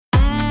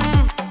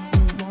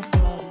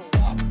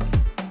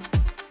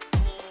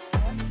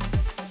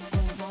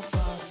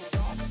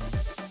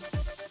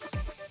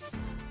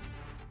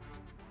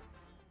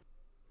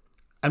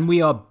And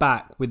we are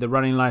back with the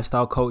Running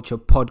Lifestyle Culture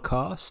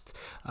podcast.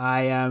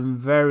 I am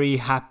very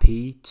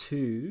happy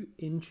to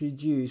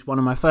introduce one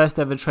of my first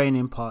ever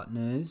training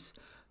partners,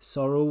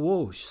 Sorrel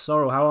Walsh.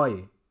 Sorrel, how are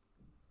you?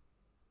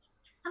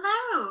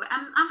 Hello,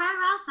 I'm very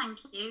well, thank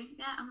you.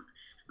 Yeah,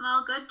 I'm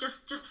all good.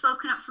 Just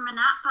woken up from a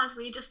nap, as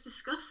we just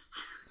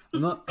discussed.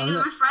 Feeling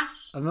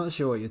refreshed. I'm not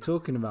sure what you're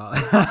talking about.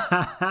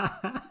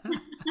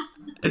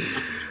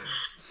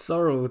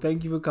 Sorrel,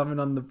 thank you for coming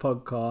on the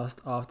podcast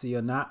after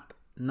your nap.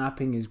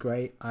 Napping is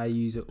great. I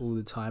use it all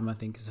the time. I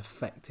think it's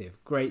effective.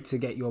 Great to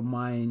get your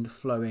mind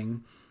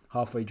flowing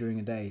halfway during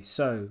a day.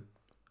 So,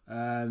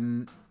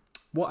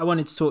 what I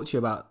wanted to talk to you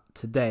about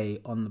today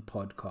on the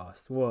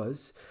podcast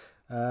was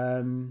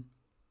I want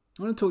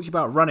to talk to you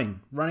about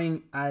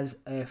running as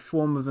a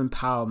form of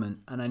empowerment.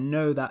 And I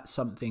know that's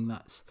something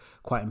that's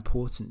quite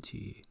important to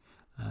you.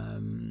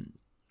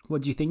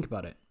 What do you think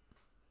about it?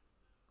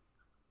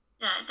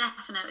 Yeah, it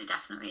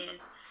definitely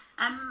is.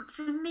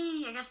 For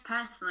me, I guess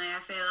personally, I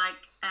feel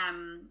like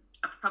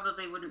I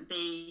probably wouldn't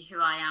be who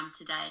I am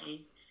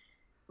today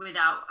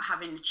without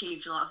having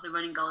achieved a lot of the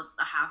running goals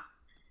that I have.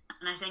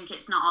 And I think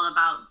it's not all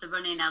about the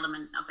running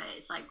element of it.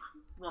 It's like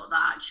what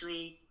that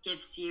actually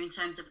gives you in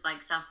terms of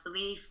like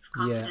self-belief,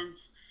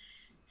 confidence,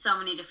 so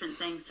many different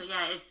things. So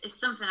yeah, it's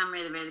something I'm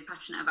really, really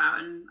passionate about.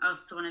 And I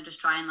also want to just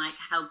try and like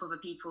help other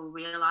people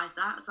realize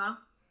that as well.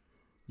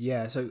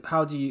 Yeah. So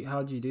how do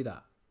you do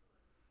that?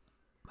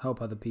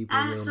 Help other people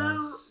realize?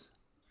 So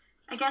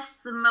I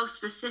guess the most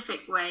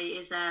specific way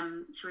is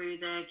through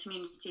the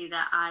community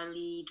that I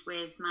lead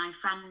with my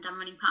friend and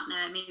running partner,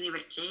 Amelia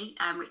Ritchie,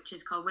 which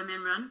is called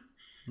Women Run.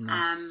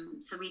 Nice.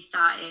 So we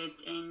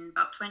started in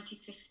about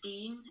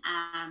 2015,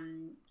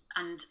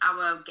 and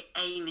our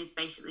aim is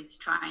basically to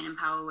try and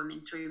empower women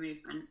through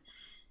movement.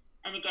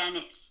 And again,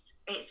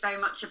 it's very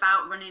much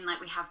about running. Like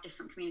we have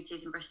different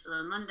communities in Bristol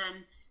and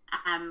London.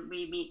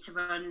 We meet to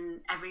run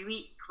every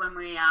week when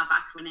we are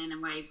back running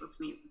and we're able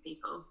to meet with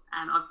people.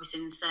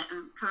 Obviously, in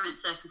certain current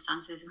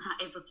circumstances, we're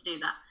not able to do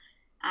that.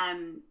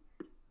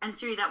 And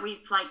through that,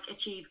 we've like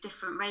achieved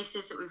different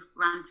races that we've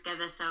run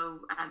together. So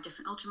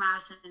different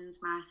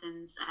ultramarathons,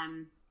 marathons,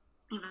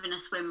 even a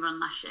swim run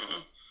last year.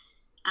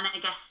 And I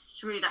guess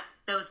through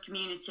those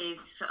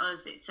communities, for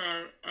us, it's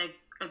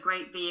a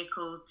great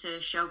vehicle to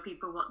show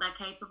people what they're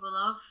capable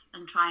of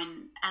and try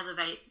and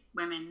elevate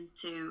women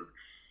to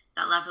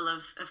that level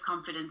of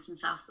confidence and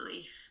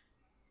self-belief.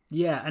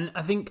 Yeah, and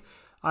I think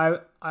I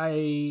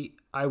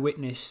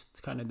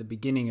witnessed kind of the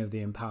beginning of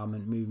the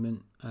empowerment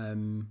movement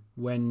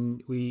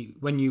when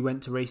you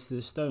went to Race to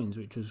the Stones,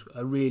 which was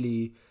a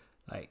really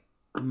like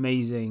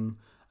amazing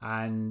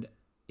and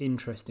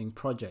interesting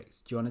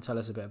project. Do you want to tell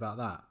us a bit about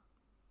that?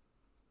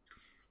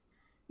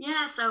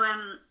 Yeah, so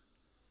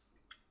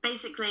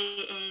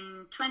basically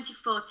in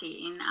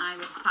 2014, I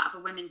was part of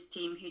a women's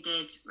team who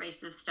did Race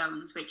to the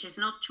Stones, which is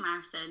an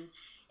ultramarathon.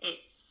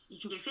 You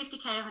can do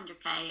 50k,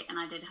 100k, and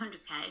I did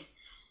 100k.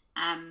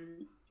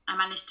 I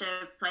managed to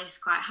place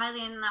quite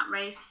highly in that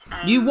race.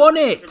 You won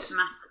it!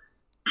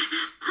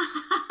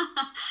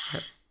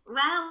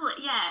 Well,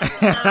 yeah.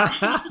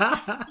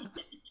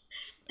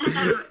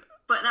 So,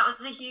 but that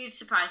was a huge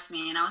surprise to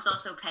me, and I was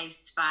also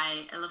paced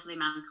by a lovely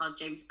man called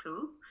James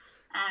Poole.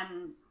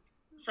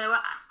 So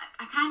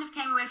I kind of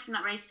came away from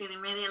that race feeling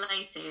really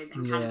elated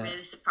and kind of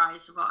really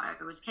surprised of what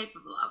I was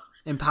capable of.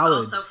 Empowered. I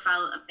also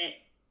felt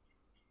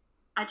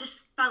I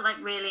just felt like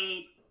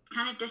really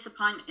kind of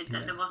disappointed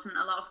that there wasn't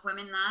a lot of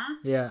women there.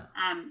 Yeah.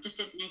 Just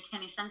didn't make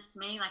any sense to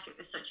me. Like it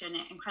was such an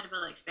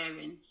incredible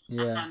experience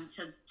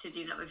to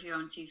do that with your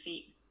own 2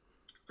 feet.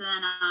 So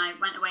then I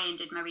went away and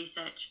did my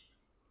research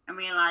and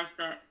realised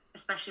that,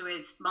 especially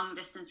with long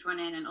distance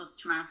running and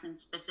ultramarathons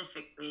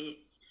specifically,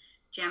 it's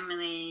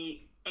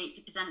generally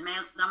 80%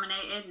 male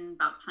dominated and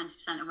about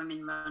 20% of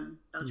women run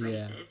those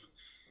races.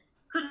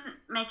 Couldn't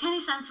make any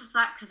sense of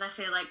that because I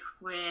feel like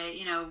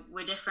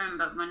we're different,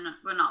 but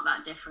we're not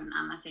that different.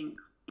 And I think,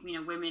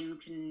 women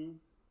can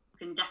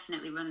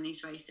definitely run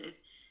these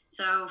races.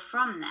 So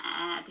from there,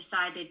 I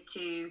decided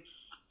to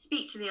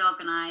speak to the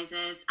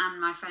organisers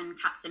and my friend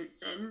Kat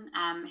Simpson,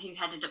 who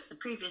headed up the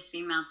previous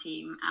female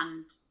team,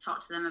 and talk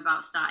to them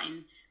about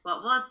starting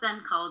what was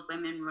then called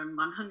Women Run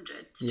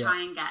 100 to try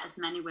and get as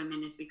many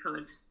women as we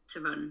could to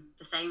run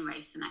the same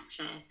race the next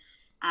year.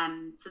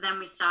 So then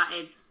we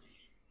started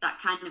that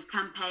kind of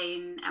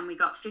campaign, and we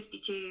got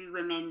 52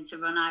 women to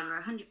run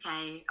either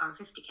 100k or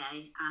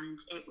 50k, and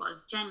it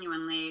was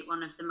genuinely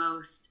one of the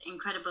most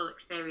incredible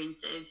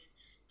experiences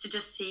to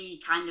just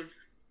see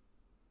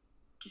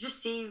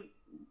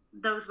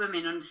those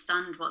women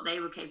understand what they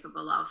were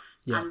capable of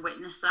and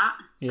witness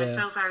that. So I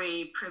feel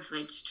very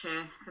privileged to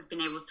have been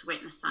able to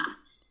witness that.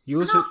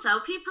 And also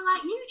people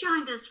like you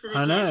joined us for the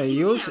I know,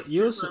 which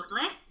was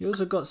lovely. You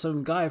also got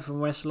some guy from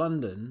West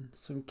London,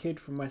 some kid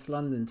from West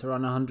London to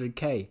run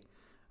 100k.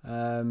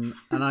 And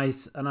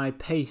I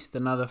paced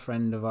another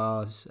friend of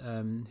ours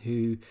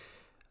who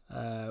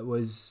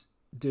was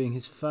doing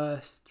his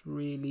first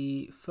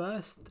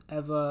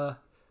ever.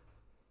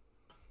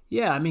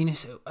 Yeah, I mean,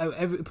 it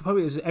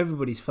probably was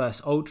everybody's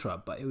first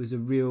ultra, but it was a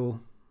real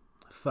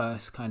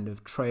first kind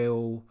of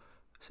trail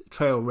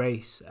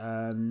race,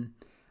 and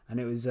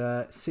it was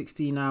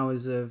 16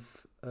 hours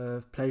of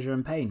pleasure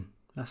and pain.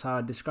 That's how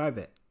I describe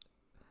it.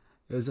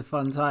 It was a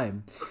fun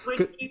time.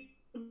 Do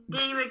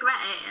you regret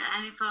it at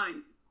any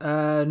point?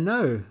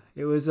 No,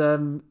 it was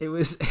an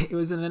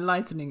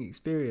enlightening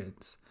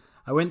experience.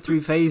 I went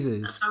through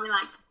phases. That's how we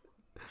like.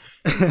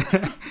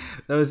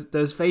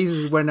 Those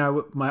phases when I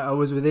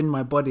was within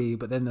my body,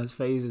 but then those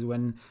phases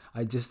when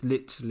I just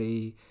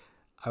literally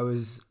I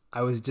was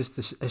just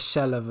a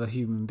shell of a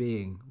human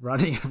being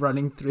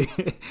running through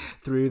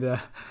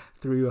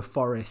a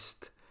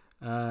forest.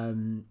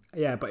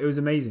 But it was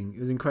amazing. It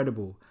was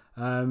incredible.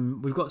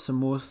 We've got some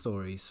more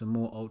stories, some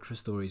more ultra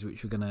stories,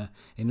 which we're gonna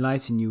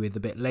enlighten you with a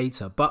bit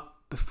later. But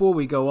before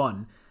we go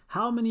on,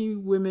 how many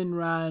women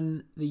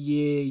ran the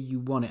year you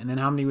won it, and then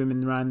how many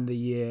women ran the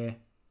year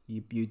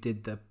you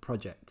did the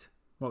project?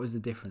 What was the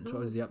difference?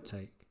 What was the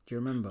uptake? Do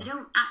you remember? I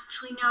don't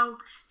actually know.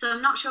 So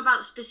I'm not sure about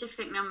the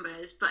specific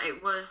numbers, but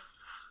it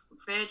was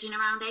verging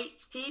around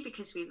 80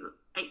 because 20%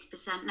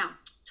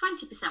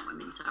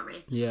 women,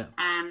 sorry. Yeah.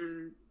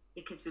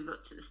 Because we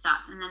looked at the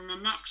stats. And then the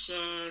next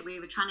year we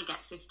were trying to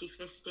get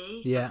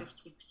 50-50, so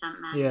 50%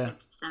 men,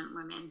 50%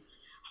 women.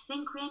 I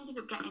think we ended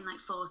up getting like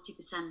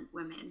 40%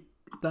 women.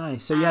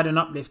 Nice. So you had an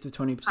uplift of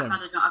 20%.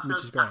 I've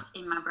those stats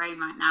in my brain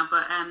right now,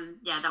 but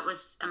that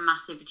was a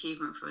massive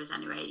achievement for us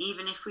anyway.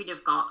 Even if we'd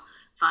have got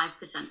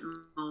 5%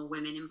 more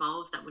women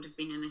involved, that would have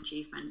been an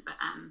achievement. But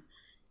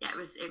it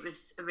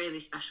was a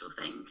really special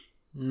thing.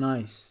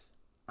 Nice.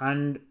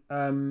 And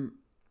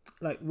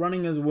like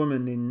running as a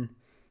woman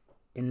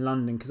in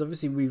London, because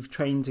obviously we've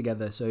trained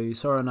together. So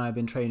Sora and I have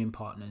been training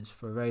partners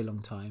for a very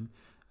long time.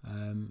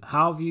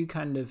 How have you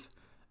kind of,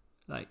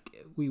 like,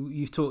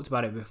 you've talked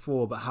about it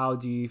before, but how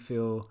do you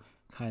feel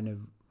kind of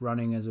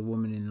running as a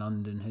woman in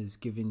London has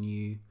given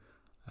you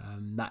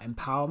that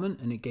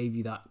empowerment, and it gave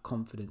you that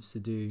confidence to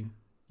do,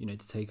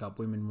 to take up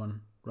Women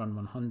Run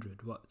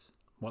 100?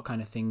 What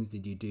kind of things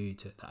did you do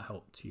that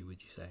helped you,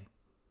 would you say?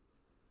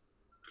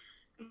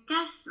 I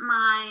guess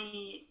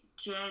my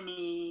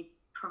journey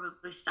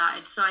probably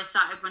started. So I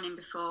started running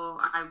before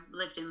I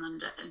lived in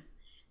London.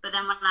 But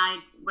then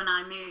when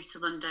I moved to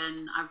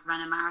London, I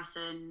ran a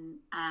marathon,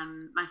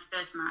 my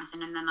first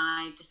marathon, and then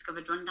I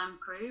discovered Rundown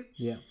Crew,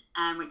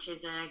 which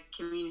is a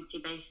community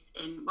based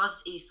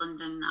was East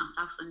London, now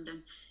South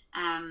London.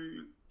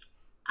 And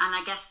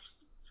I guess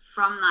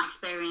from that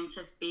experience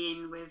of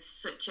being with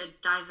such a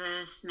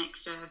diverse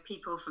mixture of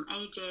people from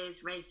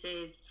ages,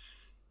 races,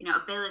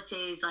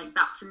 abilities, like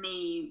that for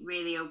me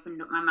really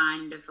opened up my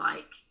mind of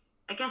like,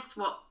 I guess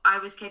what I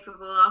was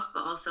capable of,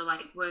 but also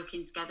like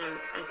working together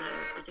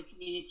as a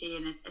community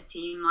and a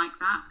team like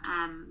that.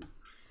 And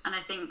I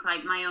think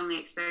like my only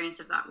experience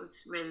of that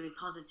was really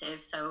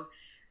positive. So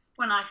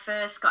when I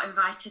first got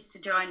invited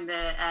to join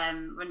the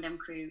Rundown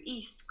Crew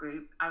East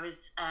group, I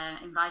was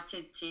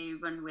invited to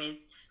run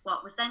with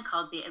what was then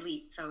called the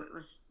Elite. So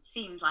it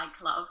seemed like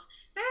a lot of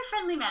very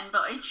friendly men,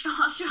 but in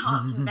short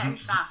shorts and very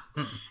fast.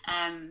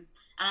 And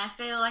I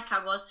feel like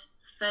I was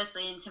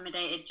firstly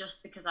intimidated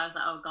just because I was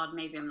like, oh God,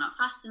 maybe I'm not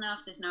fast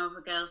enough. There's no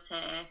other girls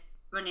here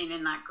running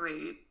in that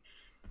group.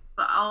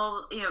 But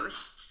it was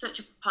such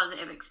a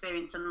positive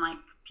experience. And like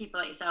people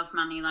like yourself,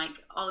 Manny,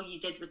 like all you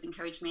did was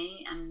encourage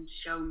me and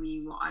show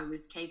me what I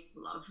was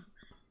capable of.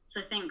 So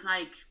I think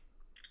like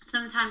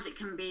sometimes it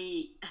can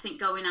be, I think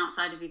going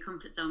outside of your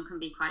comfort zone can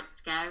be quite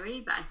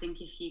scary. But I think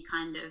if you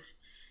kind of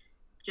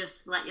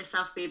just let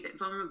yourself be a bit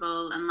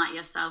vulnerable and let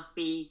yourself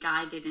be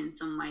guided in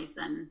some ways,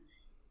 then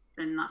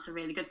that's a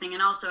really good thing.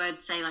 And also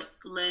I'd say like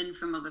learn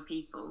from other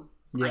people.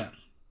 Like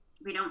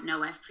we don't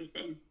know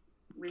everything.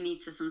 We need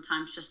to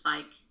sometimes just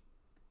like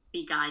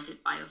be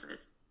guided by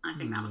others. And I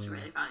think that was a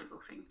really valuable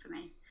thing for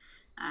me.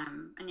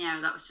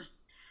 That was just,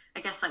 I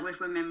guess like with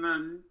Women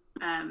Run,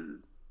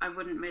 I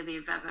wouldn't really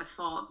have ever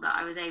thought that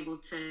I was able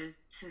to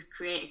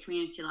create a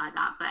community like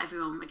that. But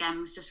everyone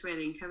again was just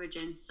really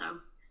encouraging. So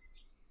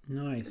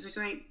nice. It was a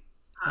great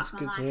part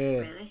of my life,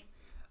 really.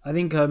 I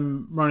think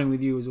running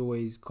with you was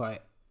always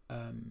quite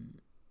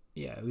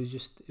it was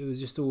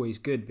just always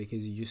good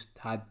because you just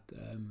had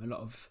a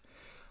lot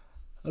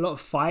of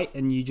fight,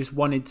 and you just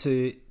wanted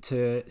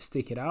to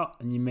stick it out,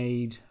 and you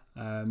made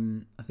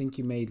I think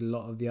you made a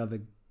lot of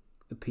the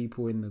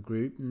people in the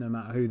group, no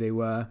matter who they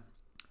were,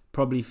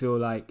 probably feel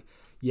like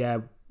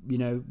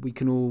we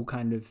can all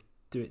kind of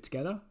do it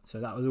together. So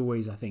that was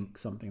always, I think,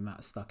 something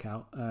that stuck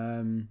out,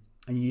 and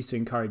you used to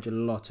encourage a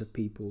lot of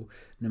people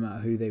no matter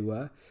who they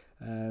were,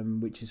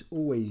 which is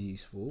always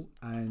useful.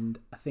 And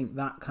I think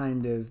that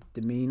kind of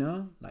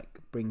demeanor like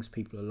brings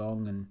people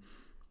along, and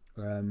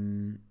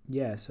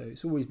so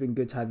it's always been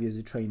good to have you as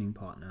a training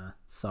partner,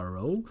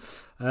 Sarah.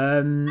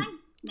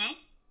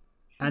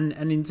 And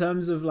in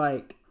terms of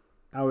like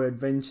our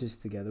adventures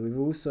together, we've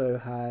also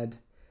had,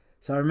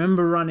 so I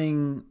remember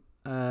running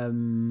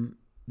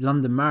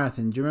London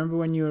Marathon. Do you remember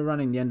when you were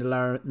running the end of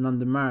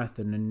London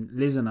Marathon and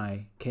Liz and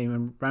I came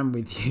and ran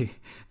with you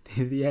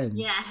near the end?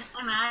 Yeah,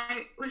 and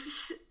I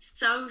was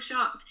so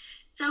shocked.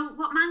 So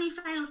what Manny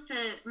fails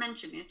to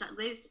mention is that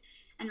Liz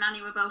and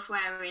Manny were both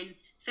wearing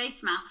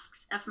face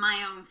masks of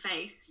my own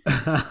face. So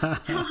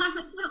I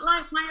was at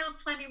like mile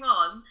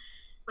 21,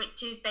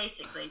 which is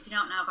basically, if you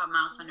don't know about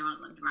mile 21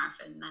 at London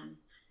Marathon, then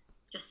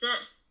just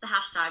search the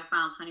hashtag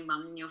mile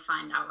 21 and you'll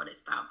find out what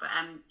it's about. But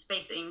it's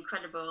basically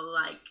incredible,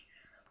 like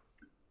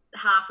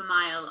half a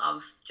mile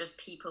of just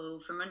people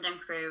from Rundown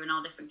Crew and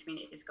all different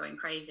communities going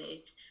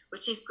crazy,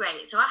 which is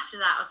great. So after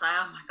that, I was like,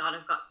 oh my God,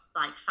 I've got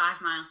like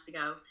 5 miles to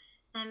go.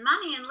 Then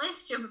Manny and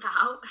Liz jump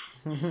out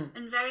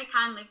and very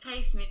kindly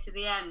paced me to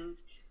the end.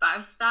 But I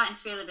was starting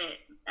to feel a bit,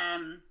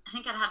 I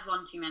think I'd had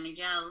one too many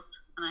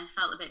gels and I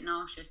felt a bit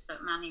nauseous.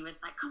 But Manny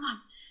was like, come on,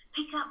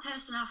 pick that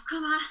person off,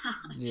 come on.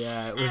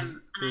 Yeah, it was.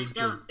 And I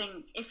don't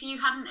think, if you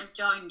hadn't have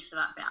joined for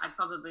that bit, I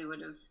probably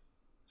would have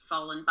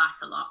fallen back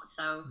a lot.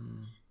 So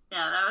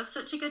yeah, that was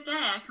such a good day.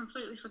 I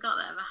completely forgot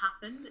that ever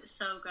happened. It's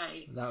so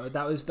great.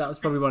 That was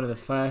probably one of the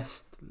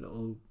first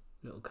little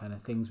kind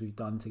of things we've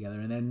done together.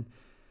 And then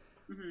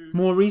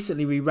more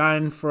recently, we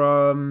ran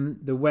from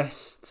the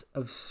west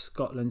of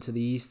Scotland to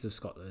the east of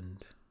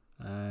Scotland.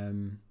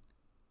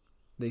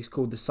 It's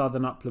called the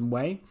Southern Upland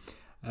Way,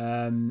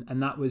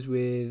 and that was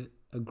with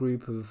a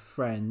group of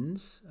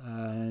friends,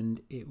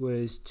 and it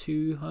was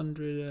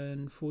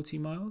 240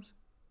 miles,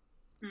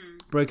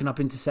 broken up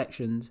into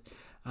sections.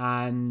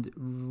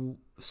 And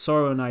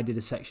Sorrow and I did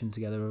a section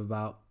together of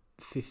about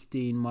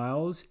 15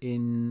 miles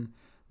in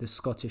the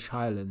Scottish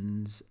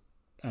Highlands,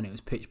 and it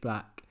was pitch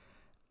black,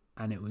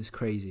 and it was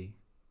crazy.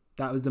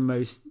 That was the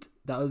most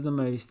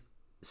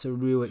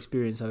surreal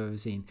experience I've ever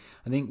seen.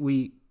 I think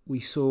we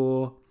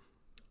saw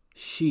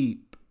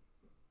sheep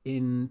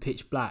in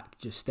pitch black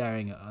just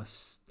staring at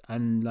us,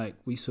 and like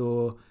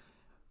the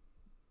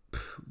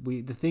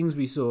things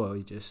we saw,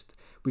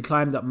 we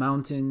climbed up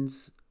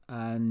mountains,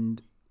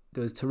 and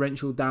there was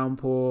torrential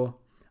downpour.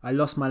 I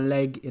lost my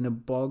leg in a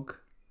bog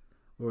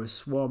or a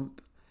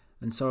swamp,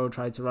 and Sorrel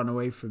tried to run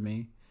away from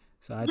me,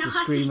 so I had to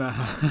scream at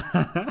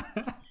her.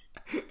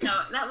 No,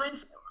 that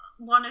was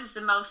one of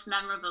the most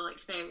memorable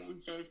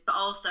experiences, but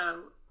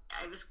also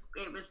it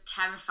was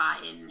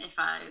terrifying if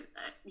I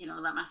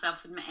let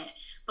myself admit it.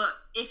 But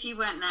if you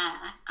weren't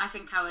there, I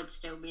think I would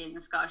still be in the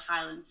Scottish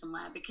Highlands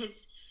somewhere,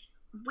 because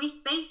we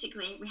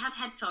had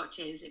head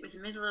torches. It was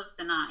the middle of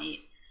the night.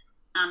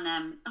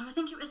 And I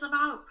think it was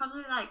about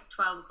probably like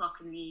 12 o'clock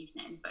in the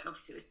evening, but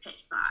obviously it was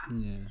pitch black.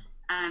 Yeah.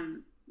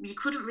 You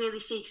couldn't really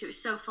see because it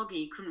was so foggy.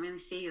 You couldn't really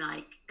see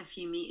like a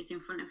few meters in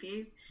front of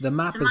you. The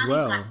map as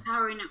well. Like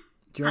powering up.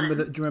 Do you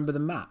remember the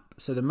map?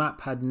 So the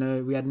map we had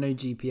no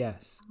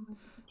GPS. Yeah.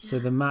 So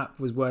the map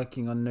was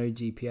working on no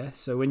GPS.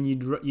 So when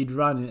you'd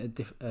run in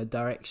a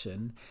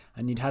direction,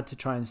 and you'd had to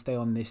try and stay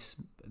on this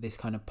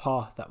kind of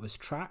path that was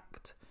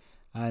tracked,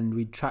 and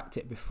we'd tracked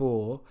it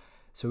before.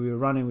 So we were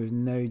running with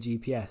no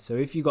GPS. So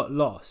if you got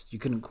lost, you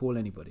couldn't call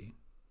anybody.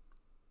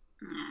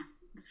 Yeah,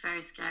 it was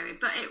very scary.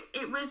 But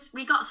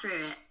we got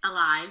through it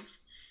alive.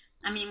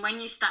 I mean, when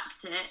you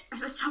stacked it at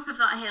the top of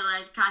that hill,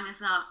 I kind of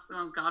thought,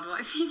 oh God,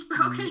 what if he's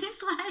broken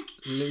his leg?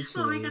 Literally,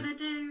 what are we going to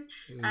do?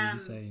 It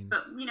was insane.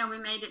 But, we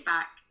made it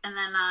back. And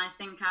then I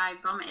think I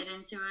vomited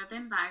into a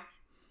bin bag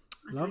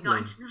as Lovely. we got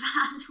into the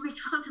van, which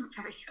wasn't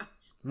very good.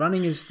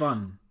 Running is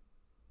fun.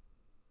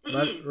 It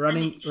is.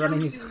 Running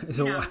is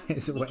a way.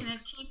 We can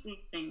achieve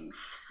these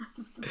things.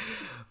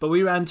 But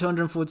we ran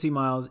 240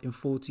 miles in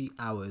 40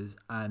 hours,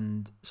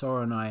 and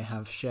Sora and I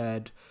have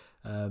shared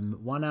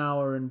 1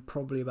 hour and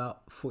probably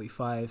about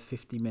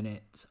 45-50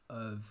 minutes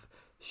of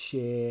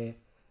sheer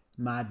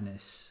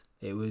madness.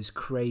 It was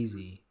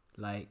crazy.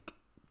 Like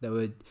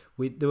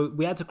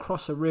we had to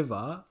cross a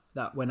river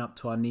that went up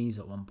to our knees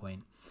at one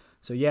point.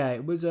 So yeah,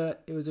 it was a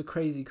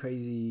crazy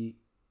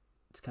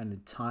kind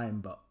of time,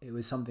 but it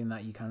was something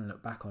that you kind of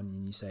look back on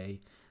and you say,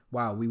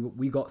 wow,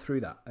 we got through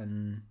that.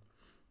 And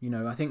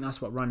I think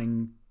that's what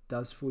running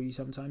does for you.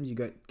 Sometimes you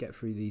get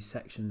through these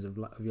sections of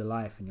your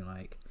life and you're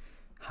like,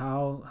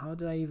 how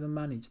did I even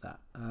manage that?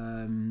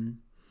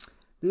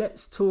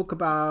 Let's talk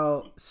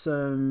about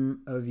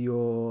some of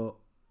your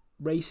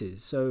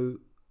races. So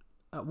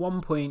at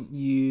one point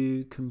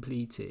you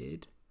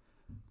completed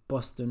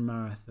Boston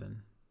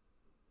Marathon,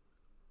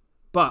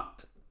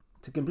 but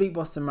to complete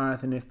Boston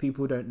Marathon, if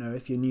people don't know,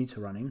 if you're new to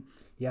running,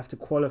 you have to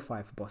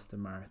qualify for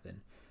Boston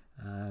Marathon.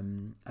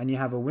 And you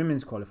have a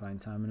women's qualifying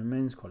time and a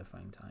men's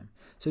qualifying time.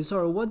 So,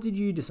 Sora, what did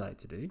you decide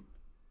to do?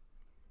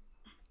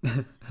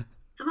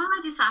 So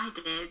I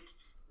decided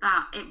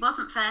that it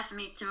wasn't fair for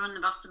me to run the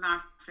Boston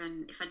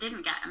Marathon if I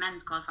didn't get a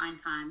men's qualifying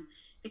time.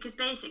 Because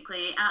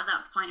basically, at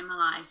that point in my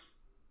life,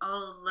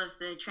 all of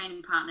the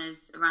training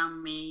partners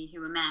around me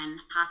who were men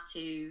had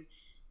to,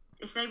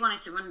 if they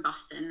wanted to run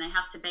Boston, they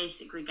had to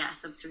basically get a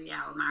sub 3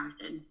 hour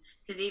marathon.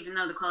 Because even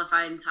though the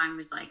qualifying time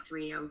was like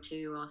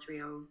 3:02 or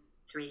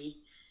 3:03,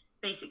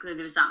 basically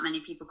there was that many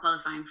people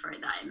qualifying for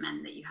it that it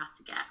meant that you had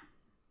to get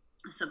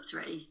a sub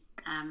 3.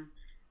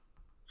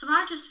 So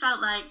I just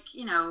felt like,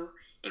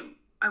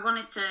 I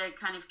wanted to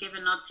kind of give a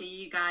nod to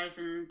you guys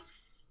and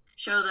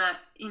show that,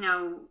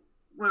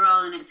 we're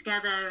all in it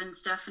together and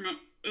stuff. And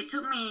it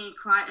took me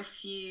quite a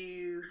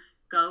few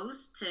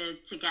goes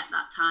to get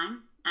that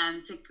time.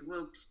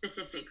 will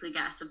specifically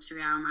get a sub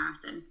 3 hour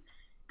marathon.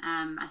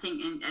 I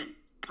think at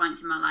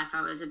points in my life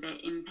I was a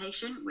bit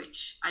impatient,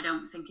 which I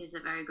don't think is a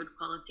very good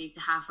quality to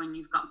have when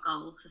you've got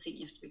goals. I think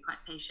you have to be quite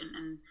patient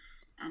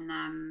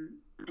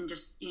and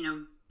just, you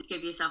know,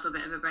 give yourself a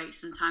bit of a break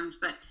sometimes.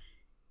 But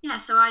yeah,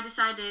 so I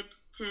decided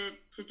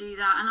to do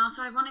that, and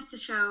also I wanted to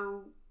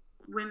show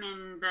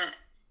women that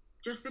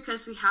just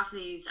because we have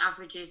these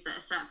averages that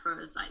are set for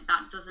us, like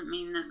that doesn't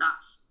mean that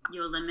that's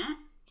your limit.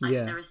 Like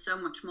there is so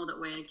much more that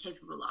we're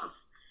capable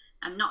of.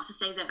 And not to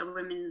say that a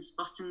women's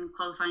Boston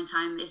qualifying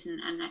time isn't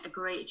a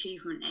great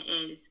achievement, it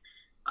is.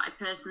 But I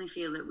personally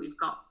feel that we've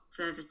got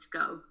further to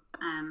go.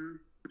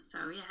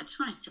 So yeah, I just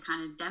wanted to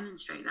kind of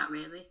demonstrate that,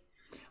 really.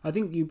 I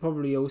think you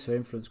probably also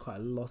influenced quite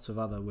a lot of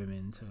other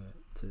women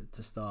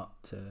to start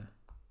to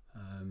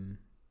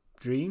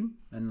dream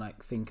and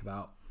like think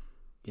about,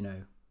 you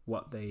know,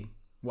 what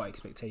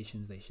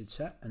expectations they should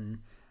set,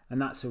 and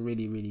that's a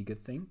really, really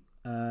good thing.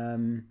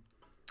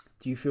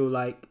 Do you feel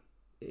like,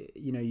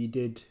 you know, you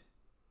did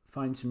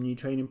find some new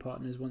training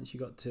partners once you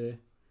got to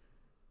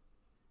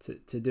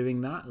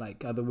doing that,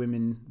 like other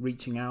women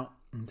reaching out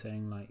and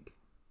saying like,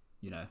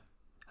 you know,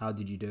 how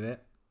did you do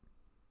it?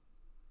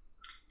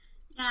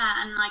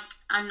 Yeah, and like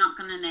I'm not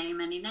going to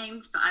name any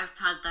names, but I've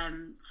had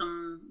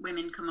some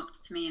women come up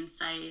to me and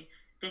say,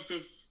 this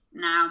is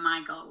now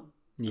my goal.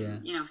 Yeah.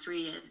 In, you know, 3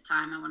 years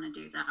time I want to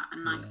do that,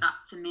 and like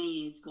that for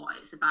me is what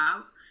it's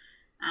about.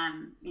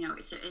 You know,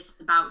 it's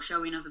about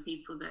showing other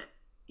people that,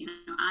 you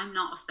know, I'm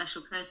not a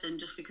special person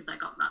just because I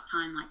got that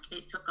time. Like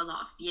it took a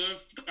lot of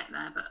years to get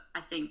there, but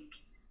I think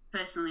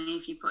personally,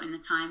 if you put in the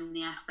time and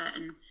the effort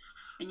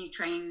and you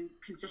train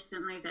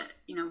consistently, that,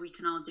 you know, we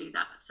can all do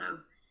that. So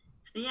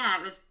yeah,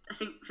 it was, I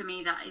think for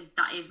me that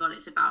is what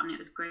it's about, and it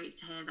was great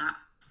to hear that.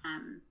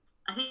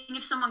 I think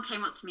if someone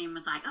came up to me and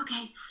was like,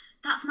 okay,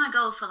 that's my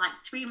goal for like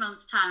 3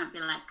 months time, I'd be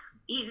like,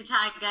 easy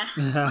tiger.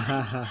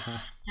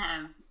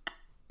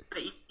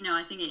 But you know,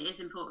 I think it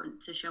is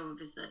important to show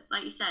others that,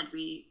 like you said,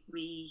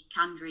 we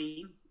can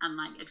dream, and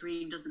like a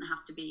dream doesn't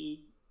have to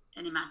be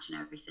an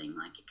imaginary thing.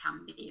 Like it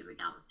can be a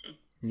reality.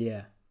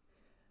 Yeah.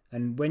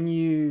 And when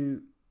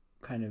you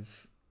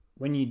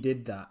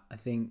did that, I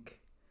think,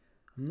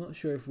 I'm not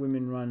sure if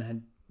Women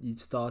Run you'd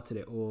started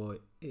it or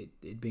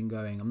it'd been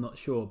going. I'm not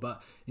sure,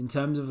 but in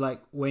terms of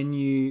like when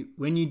you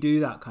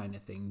do that kind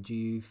of thing, do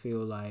you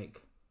feel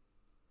like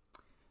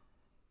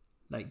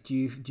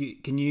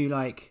can you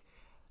like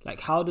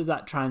how does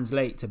that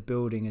translate to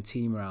building a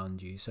team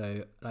around you?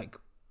 So like,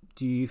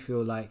 do you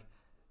feel like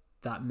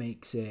that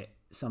makes it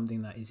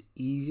something that is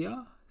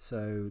easier?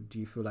 So do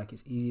you feel like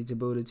it's easier to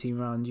build a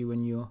team around you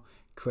when you're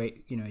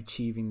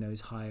achieving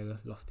those higher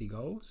lofty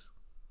goals?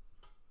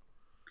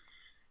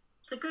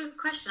 It's a good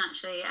question,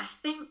 actually. I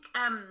think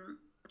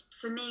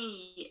for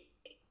me,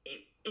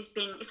 it's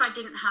been, if I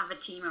didn't have a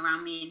team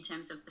around me in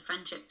terms of the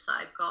friendships that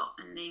I've got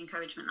and the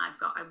encouragement that I've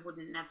got, I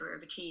wouldn't never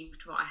have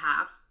achieved what I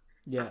have.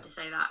 Yeah. I have to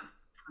say that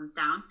hands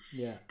down.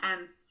 Yeah.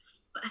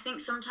 But I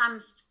think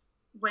sometimes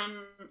when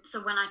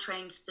I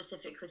trained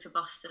specifically for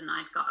Boston,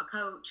 I'd got a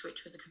coach,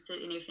 which was a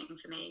completely new thing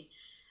for me.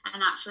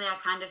 And actually, I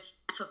kind of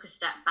took a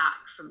step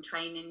back from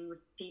training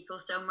with people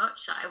so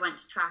much. I went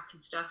to track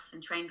and stuff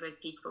and trained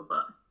with people,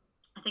 but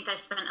I think I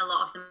spent a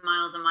lot of the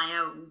miles on my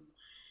own.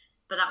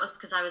 But that was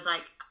because I was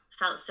like,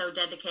 felt so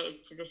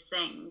dedicated to this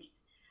thing.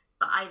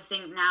 But I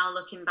think now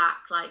looking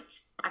back, like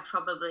I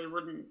probably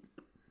wouldn't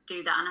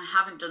do that. And I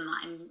haven't done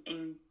that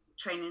in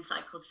training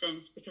cycles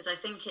since, because I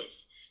think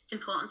it's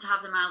important to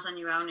have the miles on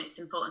your own. It's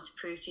important to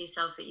prove to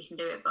yourself that you can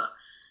do it. But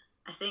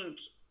I think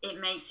it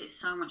makes it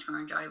so much more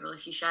enjoyable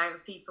if you share it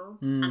with people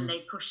and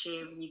they push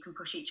you and you can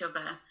push each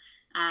other.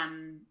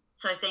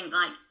 So I think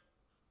like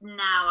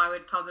now I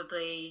would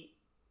probably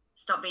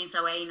stop being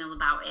so anal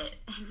about it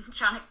and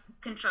trying to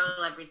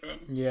control everything.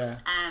 Yeah.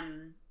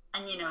 And,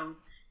 you know,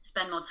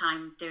 spend more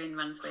time doing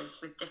runs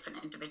with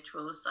different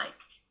individuals. Like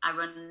I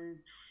run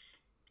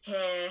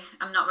here,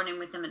 I'm not running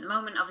with them at the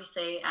moment,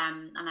 obviously,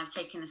 and I've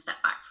taken a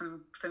step back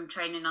from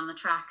training on the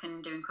track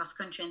and doing cross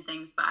country and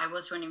things, but I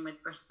was running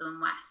with Bristol and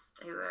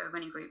West, who are a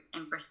running group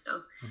in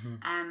Bristol. Mm-hmm.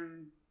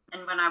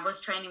 And when I was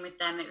training with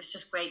them, it was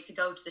just great to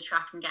go to the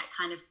track and get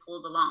kind of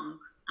pulled along,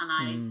 and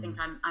I think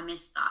I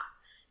missed that.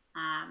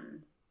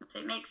 So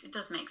it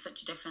does make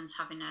such a difference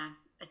having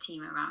a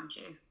team around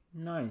you.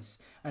 Nice.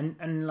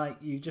 And like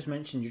you just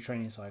mentioned your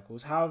training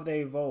cycles, how have they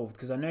evolved?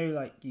 Because I know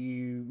like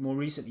you more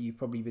recently you've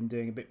probably been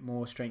doing a bit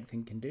more strength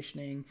and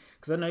conditioning,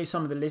 because I know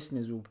some of the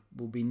listeners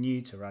will be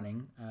new to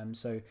running,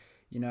 so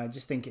you know, I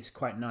just think it's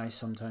quite nice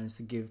sometimes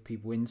to give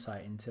people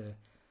insight into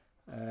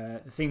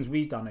the things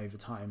we've done over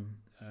time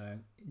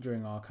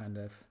during our kind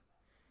of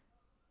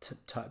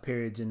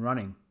periods in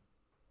running.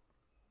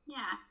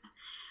 Yeah,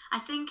 I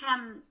think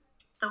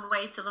the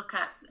way to look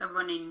at a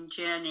running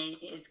journey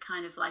is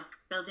kind of like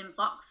building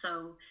blocks.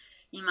 So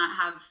you might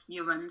have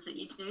your runs that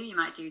you do. You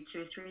might do 2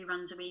 or 3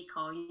 runs a week,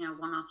 or, you know,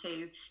 1 or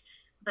 2.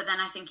 But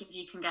then I think if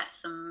you can get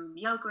some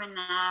yoga in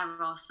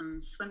there or some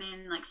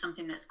swimming, like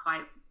something that's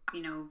quite,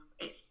 you know,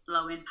 it's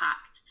low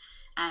impact,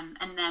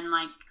 And then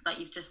like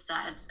you've just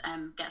said,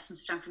 get some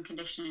strength and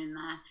conditioning in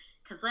there,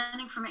 because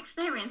learning from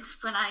experience,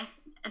 when I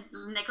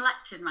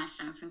neglected my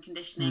strength and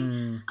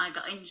conditioning, I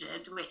got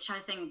injured, which I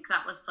think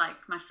that was like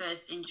my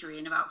first injury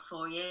in about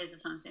 4 years or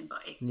something, but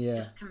it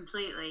just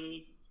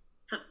completely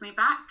took me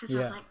back, because I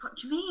was like, what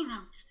do you mean?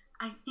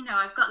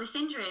 I've got this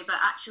injury, but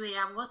actually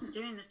I wasn't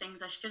doing the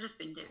things I should have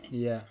been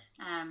doing.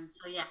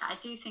 So I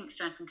do think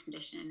strength and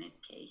conditioning is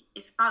key.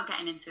 It's about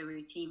getting into a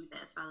routine with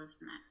it as well,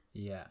 isn't it?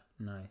 Yeah,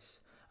 nice.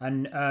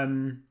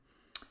 And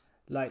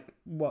like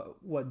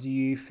what do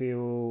you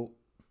feel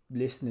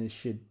listeners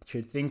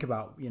should think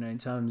about, in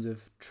terms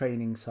of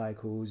training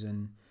cycles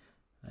and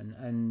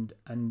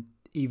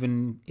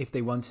even if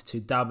they wanted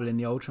to dabble in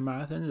the ultra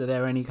marathons? Are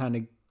there any kind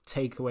of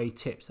takeaway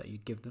tips that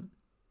you'd give them?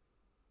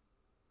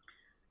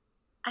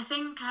 I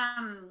think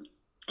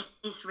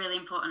it's really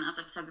important, as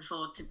I said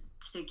before,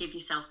 to give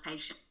yourself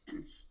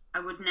patience. I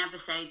would never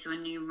say to a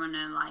new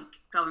runner, like,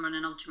 go and run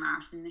an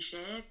ultramarathon this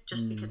year,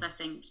 just because I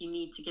think you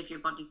need to give your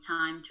body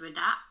time to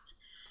adapt.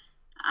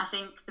 I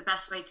think the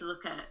best way to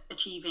look at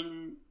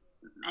achieving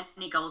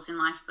any goals in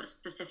life, but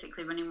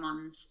specifically running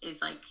ones,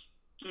 is like,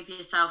 give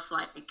yourself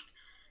like,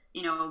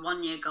 a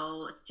 1 year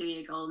goal, a 2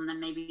 year goal, and then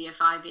maybe a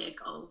 5 year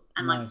goal,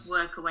 and like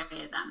work away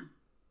at them.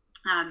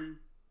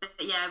 But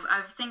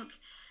I think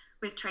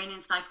with training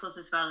cycles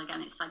as well,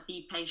 again, it's like,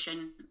 be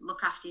patient,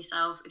 look after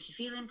yourself. If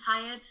you're feeling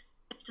tired,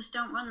 just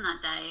don't run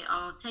that day,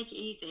 or take it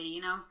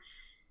easy. I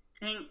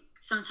think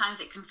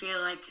sometimes it can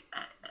feel like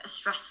a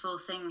stressful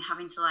thing,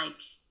 having to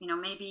like,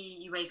 maybe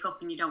you wake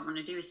up and you don't want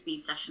to do a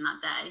speed session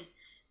that day,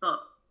 but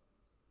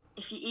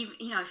if you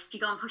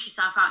go and push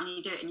yourself out and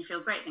you do it and you feel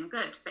great, then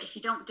good. But if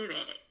you don't do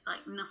it,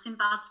 like, nothing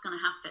bad's going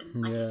to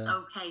happen. Like, it's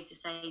okay to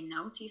say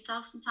no to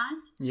yourself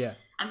sometimes.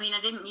 I mean,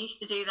 I didn't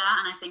used to do that,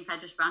 and I think I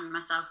just ran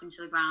myself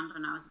into the ground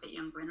when I was a bit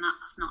younger, and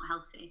that's not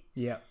healthy.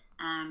 But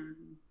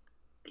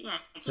yeah,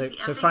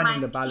 so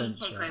finding the balance.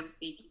 Key takeaway would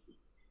be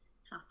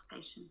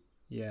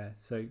self-patience.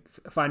 So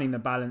finding the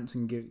balance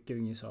and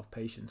giving yourself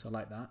patience. I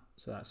like that.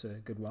 So that's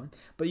a good one.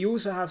 But you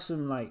also have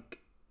some, like,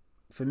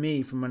 for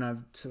me, from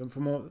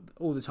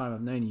all the time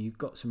I've known you, you've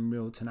got some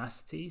real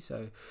tenacity.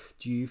 So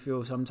do you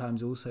feel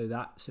sometimes also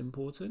that's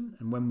important?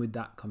 And when would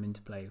that come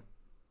into play?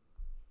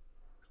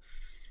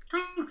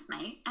 Thanks,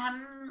 mate.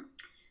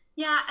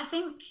 I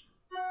think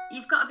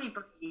you've got to be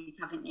brave,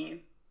 haven't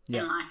you,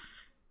 in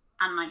life?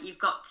 And like, you've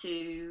got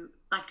to,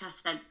 like I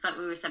said, like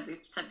we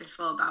said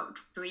before about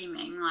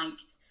dreaming, like,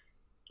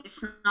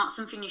 it's not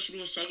something you should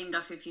be ashamed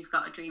of if you've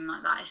got a dream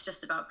like that. It's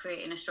just about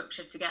creating a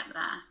structure to get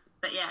there.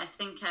 But I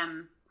think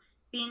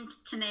being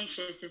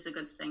tenacious is a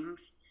good thing.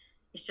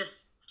 It's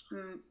just,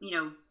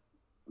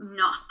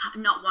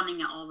 not wanting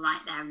it all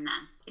right there and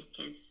then,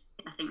 because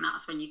I think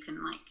that's when you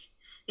can like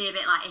be a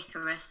bit like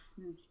Icarus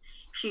and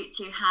shoot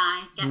too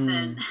high, get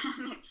burnt.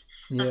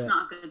 That's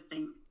not a good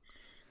thing.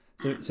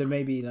 So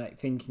maybe like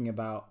thinking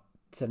about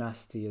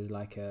tenacity as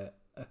like a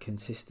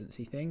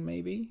consistency thing,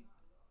 maybe,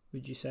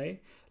 would you say?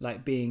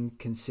 Like being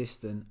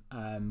consistent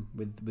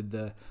with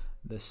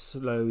the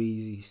slow,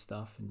 easy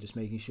stuff, and just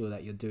making sure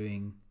that you're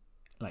doing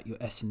like your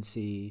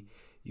S&C,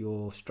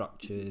 you're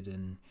structured,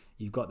 and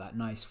you've got that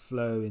nice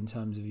flow in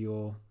terms of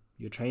your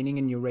training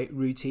and your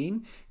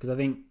routine. Because I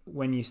think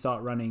when you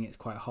start running, it's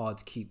quite hard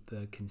to keep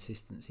the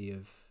consistency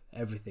of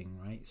everything,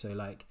 right? So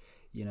like,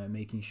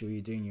 making sure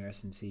you're doing your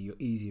S&C, your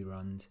easy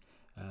runs,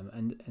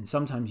 and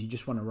sometimes you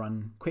just want to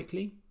run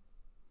quickly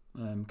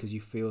because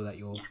you feel that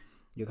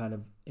you're kind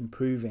of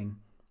improving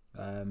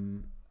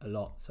a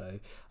lot. So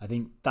I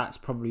think that's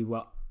probably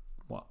what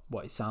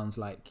it sounds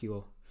like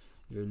you're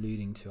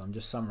alluding to. I'm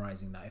just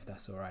summarizing that, if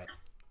that's all right.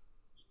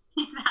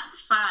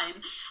 That's fine.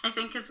 I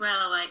think as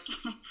well, like,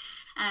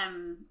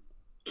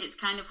 it's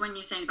kind of when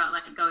you're saying about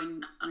like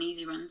going on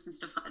easy runs and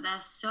stuff like that, they're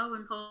so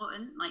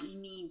important. Like, you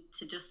need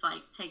to just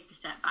like take the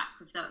step back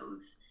with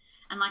those.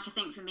 And like, I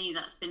think for me,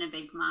 that's been a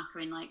big marker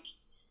in like,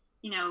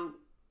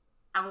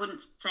 I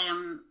wouldn't say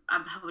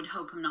I would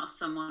hope I'm not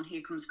someone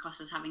who comes across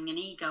as having an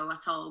ego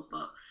at all,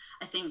 but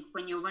I think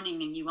when you're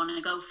running and you want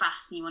to go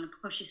fast and you want to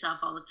push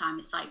yourself all the time,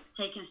 it's like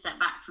taking a step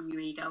back from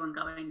your ego and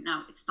going,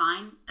 no, it's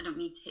fine. I don't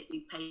need to hit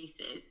these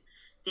paces.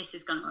 This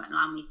is going to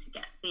allow me to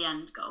get the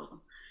end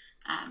goal.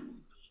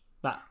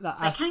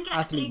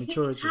 Athlete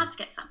maturity. It's hard to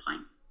get to that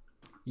point.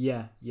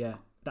 Yeah.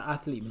 That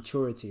athlete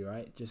maturity,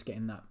 right? Just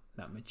getting that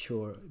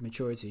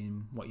maturity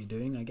in what you're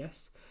doing, I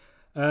guess.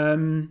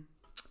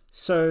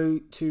 So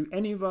to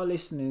any of our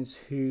listeners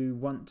who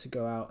want to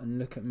go out and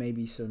look at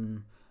maybe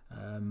some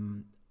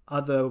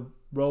other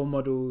role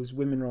models,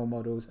 women role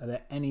models, are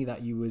there any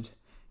that you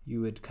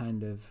would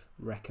kind of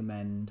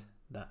recommend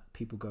that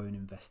people go and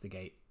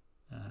investigate,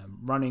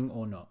 running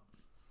or not?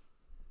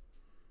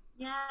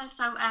 Yeah,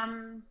 so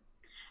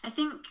I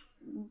think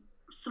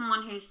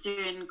someone who's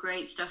doing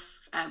great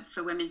stuff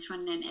for women's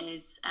running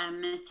is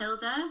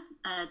Matilda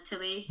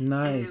Tilly,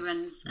 nice. Who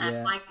runs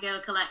My Girl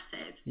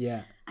Collective.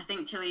 Yeah, I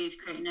think Tilly is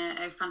creating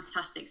a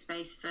fantastic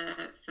space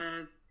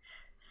for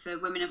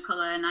women of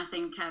colour, and I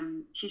think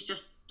she's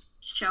just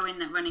showing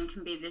that running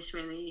can be this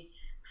really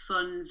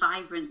fun,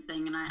 vibrant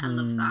thing, and I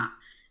love that.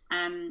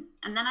 And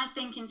then I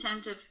think in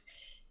terms of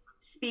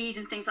speed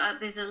and things like that,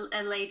 there's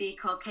a lady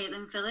called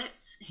Caitlin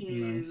Phillips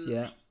who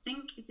I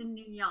think is in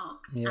New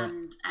York,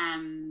 and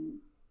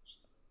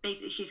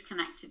basically she's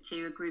connected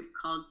to a group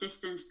called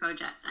Distance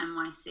Project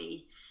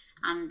NYC,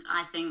 and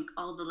I think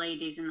all the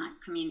ladies in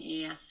that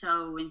community are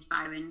so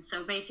inspiring.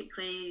 So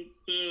basically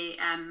the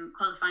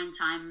qualifying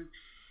time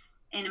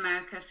in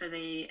America for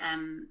the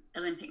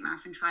Olympic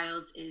marathon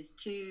trials is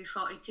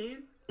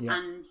 2:42,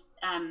 and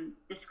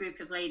this group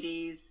of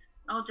ladies,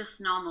 all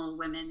just normal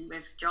women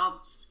with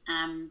jobs,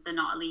 they're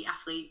not elite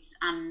athletes,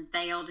 and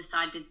they all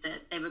decided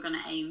that they were going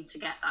to aim to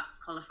get that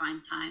qualifying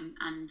time,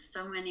 and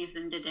so many of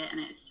them did it, and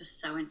it's just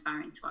so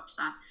inspiring to watch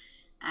that.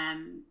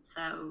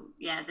 So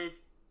yeah,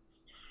 there's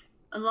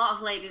a lot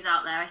of ladies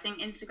out there. I think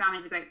Instagram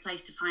is a great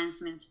place to find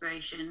some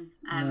inspiration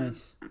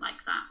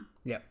like that.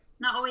 Yep.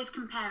 Not always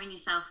comparing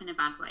yourself in a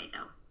bad way,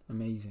 though.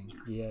 Amazing.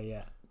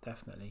 Yeah,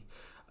 definitely.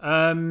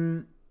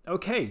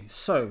 Okay,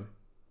 so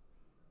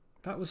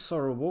that was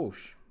Sorrel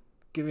Walsh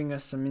giving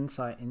us some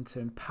insight into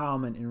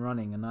empowerment in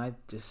running, and I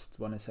just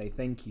want to say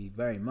thank you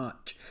very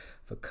much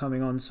for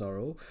coming on,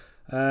 Sorrel.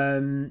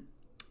 On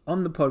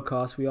the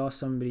podcast, we asked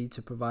somebody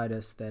to provide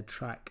us their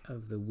track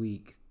of the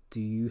week.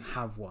 Do you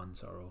have one,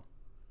 Sorrel?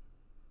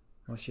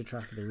 What's your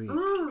track of the week?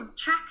 Ooh,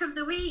 track of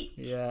the week.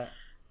 Yeah.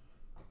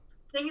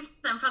 Thing is,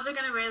 I'm probably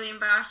going to really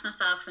embarrass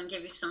myself and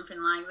give you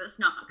something like that's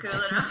not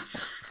cool enough.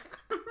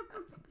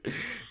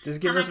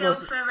 Just give us. Can I go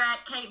for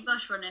Kate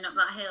Bush running up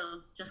that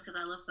hill? Just because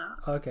I love that.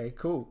 Okay,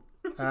 cool.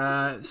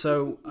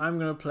 So I'm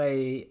going to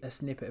play a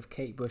snippet of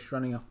Kate Bush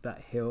running up that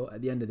hill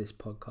at the end of this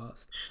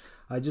podcast.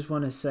 I just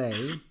want to say,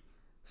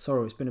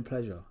 Sorrel, it's been a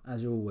pleasure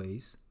as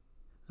always.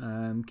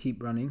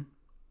 Keep running,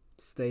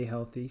 stay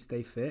healthy,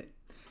 stay fit.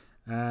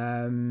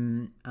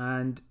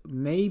 And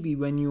maybe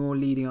when you're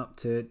leading up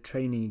to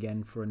training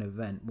again for an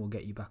event, we'll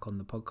get you back on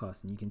the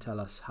podcast and you can tell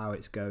us how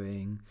it's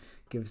going,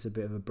 give us a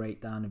bit of a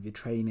breakdown of your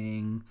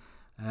training,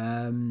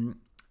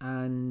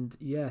 and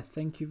yeah,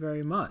 thank you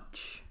very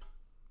much.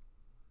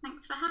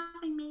 Thanks for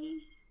having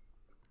me.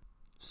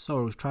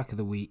 Sorrel's track of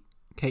the week,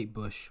 Kate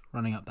Bush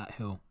running up that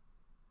hill.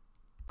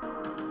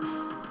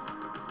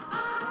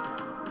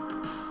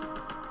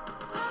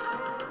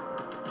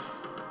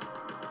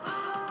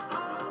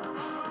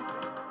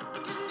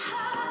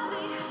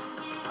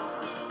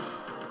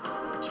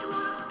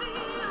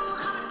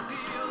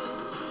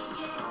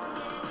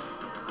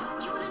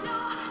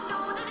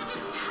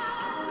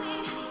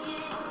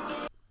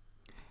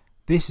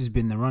 This has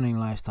been the Running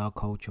Lifestyle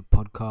Culture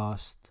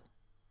Podcast.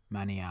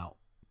 Manny out.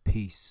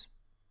 Peace.